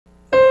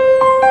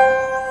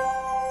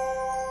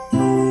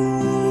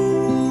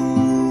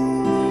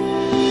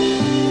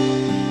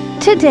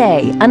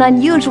Today, an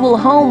unusual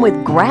home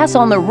with grass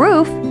on the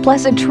roof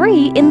plus a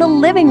tree in the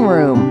living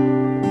room.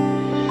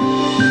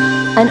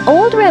 An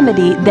old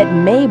remedy that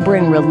may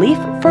bring relief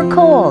for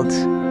colds.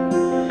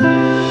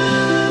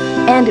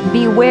 And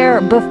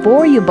beware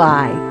before you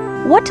buy.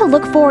 What to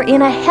look for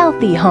in a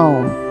healthy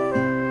home.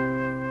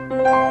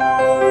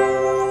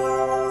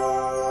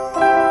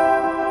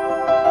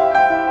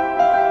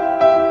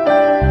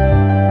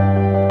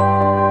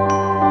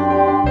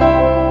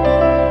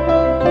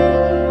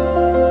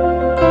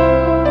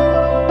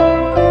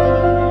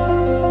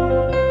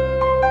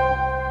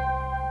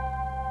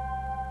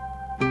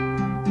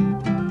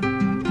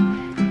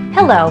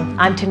 Hello,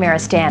 I'm Tamara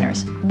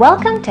Stanners.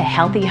 Welcome to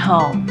Healthy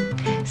Home.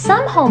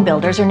 Some home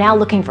builders are now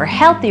looking for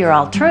healthier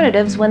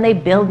alternatives when they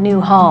build new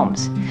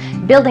homes.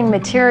 Building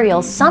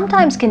materials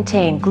sometimes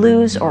contain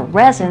glues or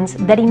resins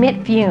that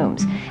emit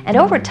fumes, and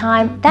over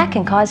time that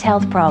can cause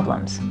health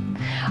problems.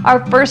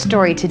 Our first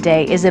story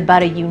today is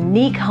about a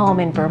unique home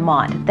in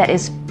Vermont that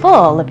is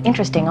full of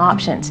interesting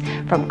options,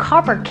 from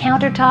copper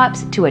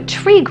countertops to a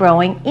tree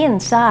growing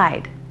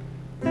inside.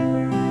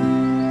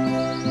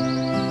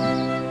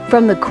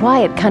 From the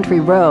quiet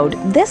country road,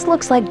 this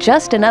looks like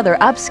just another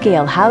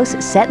upscale house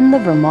set in the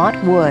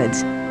Vermont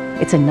woods.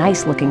 It's a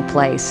nice looking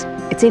place.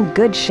 It's in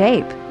good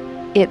shape.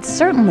 It's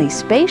certainly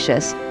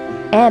spacious,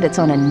 and it's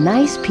on a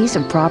nice piece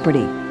of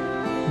property.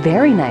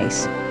 Very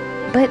nice.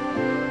 But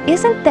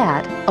isn't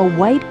that a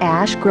white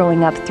ash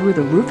growing up through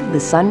the roof of the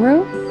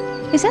sunroom?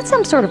 Is that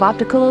some sort of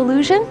optical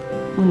illusion?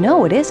 Well,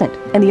 no, it isn't.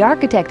 And the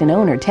architect and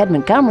owner, Ted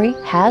Montgomery,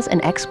 has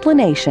an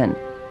explanation.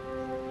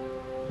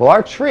 Well,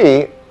 our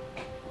tree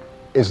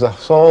is the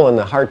soul and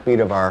the heartbeat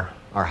of our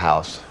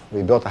house.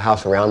 We built a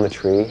house around the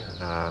tree.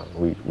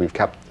 We've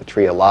kept the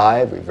tree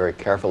alive. We've very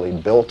carefully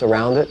built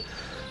around it.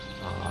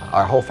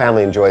 Our whole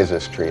family enjoys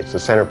this tree. It's the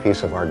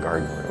centerpiece of our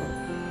garden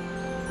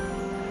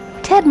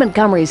room. Ted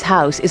Montgomery's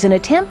house is an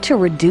attempt to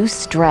reduce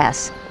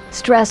stress.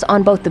 Stress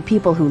on both the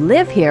people who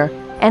live here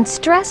and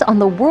stress on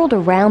the world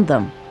around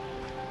them.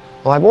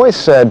 Well, I've always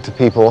said to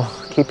people,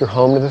 keep your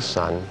home to the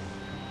sun,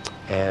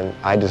 and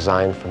I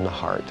design from the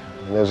heart.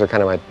 And those are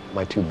kind of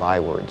my two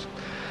bywords.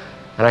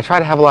 And I try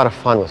to have a lot of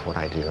fun with what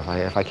I do.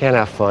 If I can't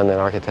have fun, then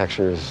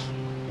architecture is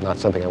not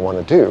something I want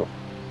to do.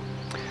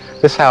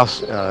 This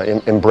house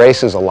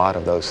embraces a lot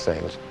of those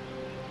things.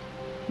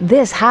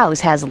 This house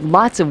has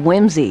lots of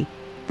whimsy.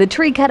 The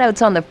tree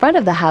cutouts on the front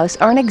of the house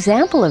are an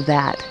example of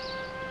that.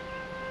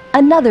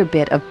 Another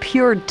bit of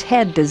pure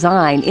Ted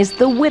design is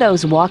the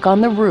widow's walk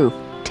on the roof.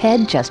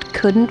 Ted just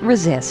couldn't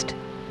resist.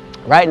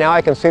 Right now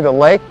I can see the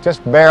lake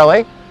just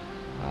barely.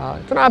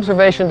 It's an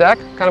observation deck,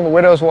 kind of a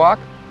widow's walk.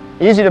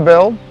 Easy to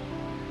build.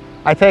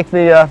 I take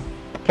the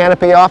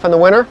canopy off in the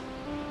winter.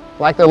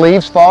 Like the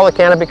leaves fall, the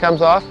canopy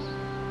comes off.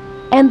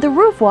 And the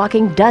roof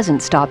walking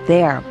doesn't stop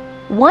there.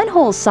 One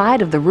whole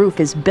side of the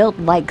roof is built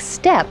like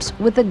steps,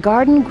 with the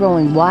garden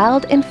growing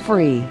wild and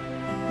free.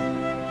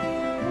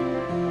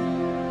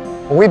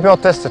 Well, we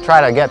built this to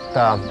try to get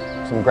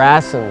some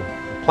grass and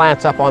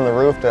plants up on the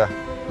roof to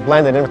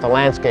blend it in with the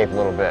landscape a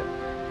little bit.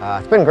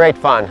 It's been great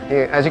fun.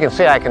 As you can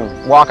see, I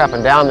can walk up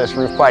and down this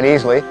roof quite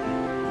easily.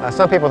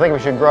 Some people think we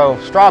should grow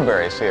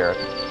strawberries here.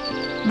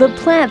 The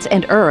plants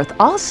and earth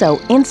also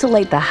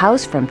insulate the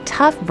house from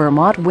tough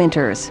Vermont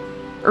winters.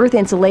 Earth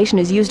insulation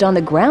is used on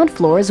the ground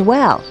floor as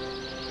well.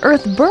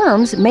 Earth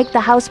berms make the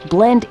house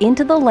blend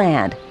into the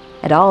land,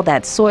 and all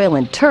that soil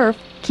and turf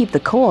keep the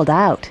cold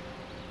out.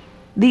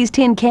 These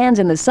tin cans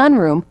in the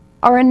sunroom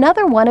are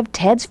another one of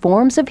Ted's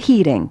forms of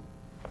heating.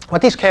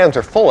 What these cans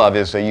are full of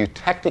is a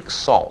eutectic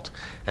salt,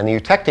 and the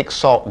eutectic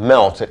salt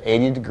melts at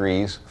 80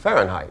 degrees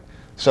Fahrenheit.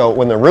 So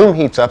when the room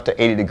heats up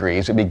to 80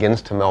 degrees, it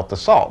begins to melt the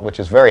salt, which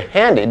is very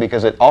handy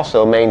because it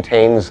also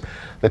maintains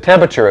the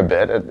temperature a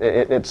bit.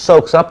 It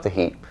soaks up the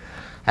heat.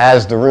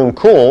 As the room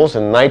cools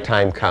and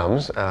nighttime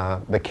comes,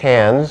 the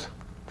cans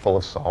full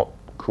of salt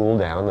cool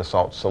down, the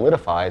salt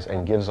solidifies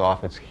and gives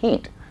off its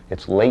heat,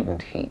 its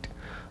latent heat.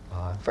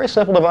 Very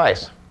simple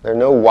device. There are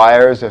no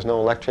wires, there's no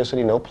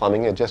electricity, no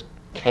plumbing, it's just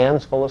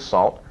cans full of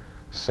salt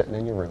sitting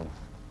in your room.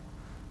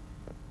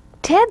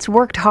 Ted's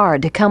worked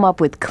hard to come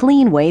up with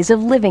clean ways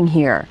of living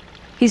here.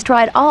 He's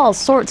tried all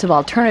sorts of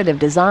alternative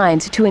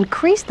designs to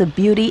increase the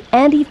beauty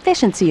and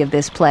efficiency of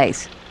this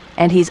place.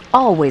 And he's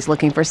always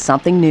looking for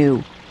something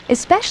new,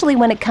 especially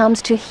when it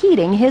comes to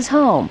heating his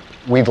home.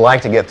 We'd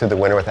like to get through the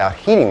winter without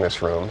heating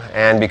this room,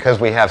 and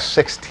because we have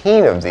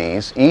 16 of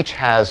these, each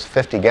has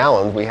 50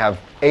 gallons, we have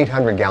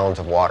 800 gallons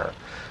of water.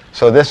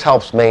 So this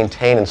helps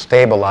maintain and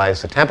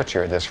stabilize the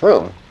temperature of this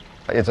room.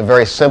 It's a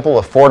very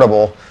simple,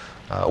 affordable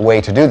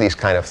way to do these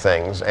kind of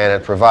things, and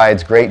it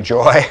provides great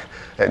joy.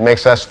 It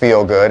makes us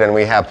feel good, and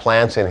we have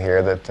plants in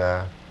here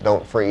that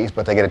don't freeze,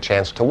 but they get a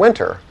chance to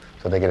winter,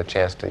 so they get a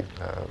chance to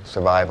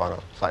survive on a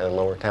slightly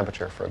lower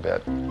temperature for a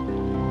bit.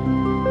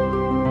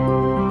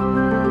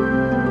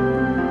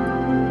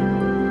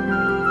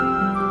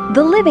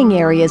 The living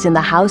areas in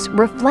the house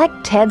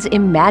reflect Ted's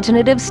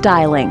imaginative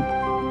styling.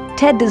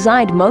 Ted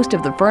designed most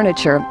of the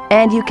furniture,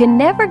 and you can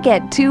never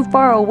get too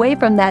far away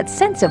from that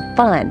sense of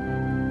fun.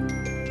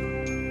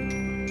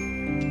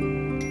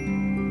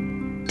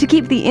 To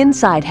keep the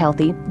inside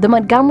healthy, the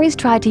Montgomerys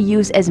tried to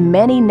use as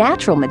many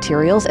natural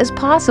materials as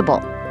possible,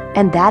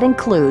 and that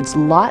includes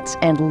lots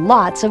and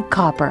lots of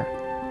copper.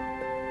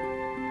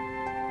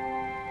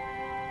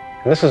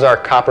 And this is our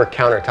copper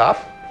countertop.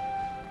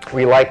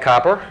 We like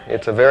copper.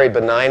 It's a very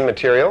benign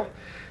material.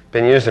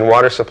 Been used in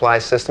water supply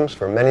systems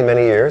for many,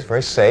 many years.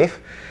 Very safe.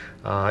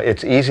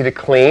 It's easy to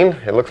clean.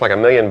 It looks like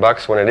 $1 million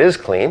when it is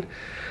clean.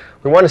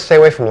 We want to stay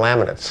away from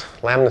laminates.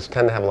 Laminates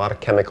tend to have a lot of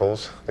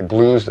chemicals. The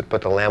glues that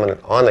put the laminate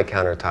on the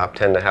countertop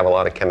tend to have a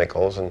lot of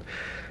chemicals and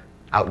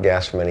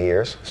outgassed for many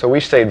years. So we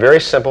stayed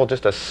very simple,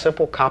 just a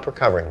simple copper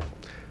covering.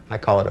 I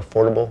call it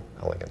affordable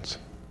elegance.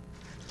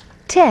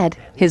 Ted,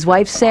 his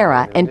wife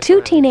Sarah, and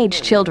 2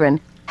 teenage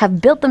children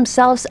have built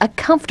themselves a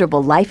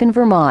comfortable life in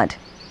Vermont.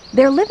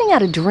 They're living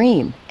out a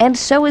dream, and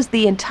so is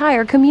the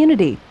entire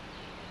community.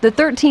 The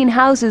 13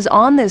 houses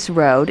on this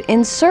road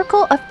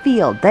encircle a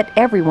field that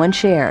everyone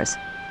shares.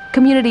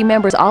 Community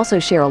members also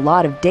share a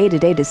lot of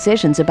day-to-day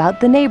decisions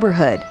about the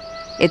neighborhood.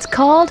 It's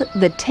called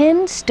the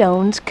 10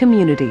 Stones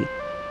Community.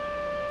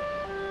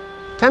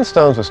 10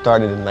 Stones was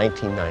started in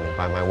 1990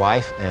 by my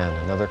wife and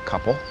another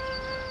couple.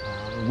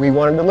 We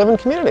wanted to live in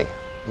community.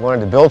 We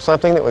wanted to build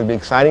something that would be an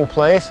exciting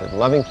place, a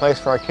loving place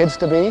for our kids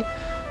to be.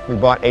 We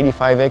bought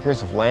 85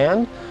 acres of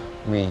land.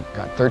 We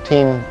got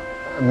 13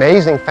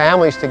 amazing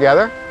families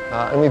together,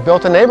 and we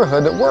built a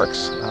neighborhood that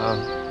works.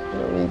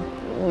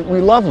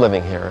 We love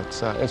living here.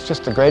 It's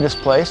just the greatest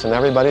place, and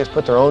everybody has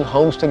put their own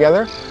homes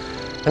together,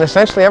 and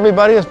essentially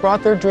everybody has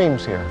brought their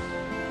dreams here.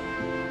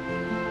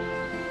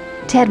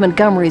 Ted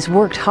Montgomery's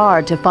worked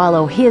hard to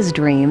follow his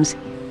dreams,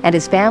 and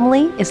his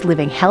family is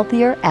living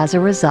healthier as a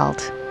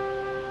result.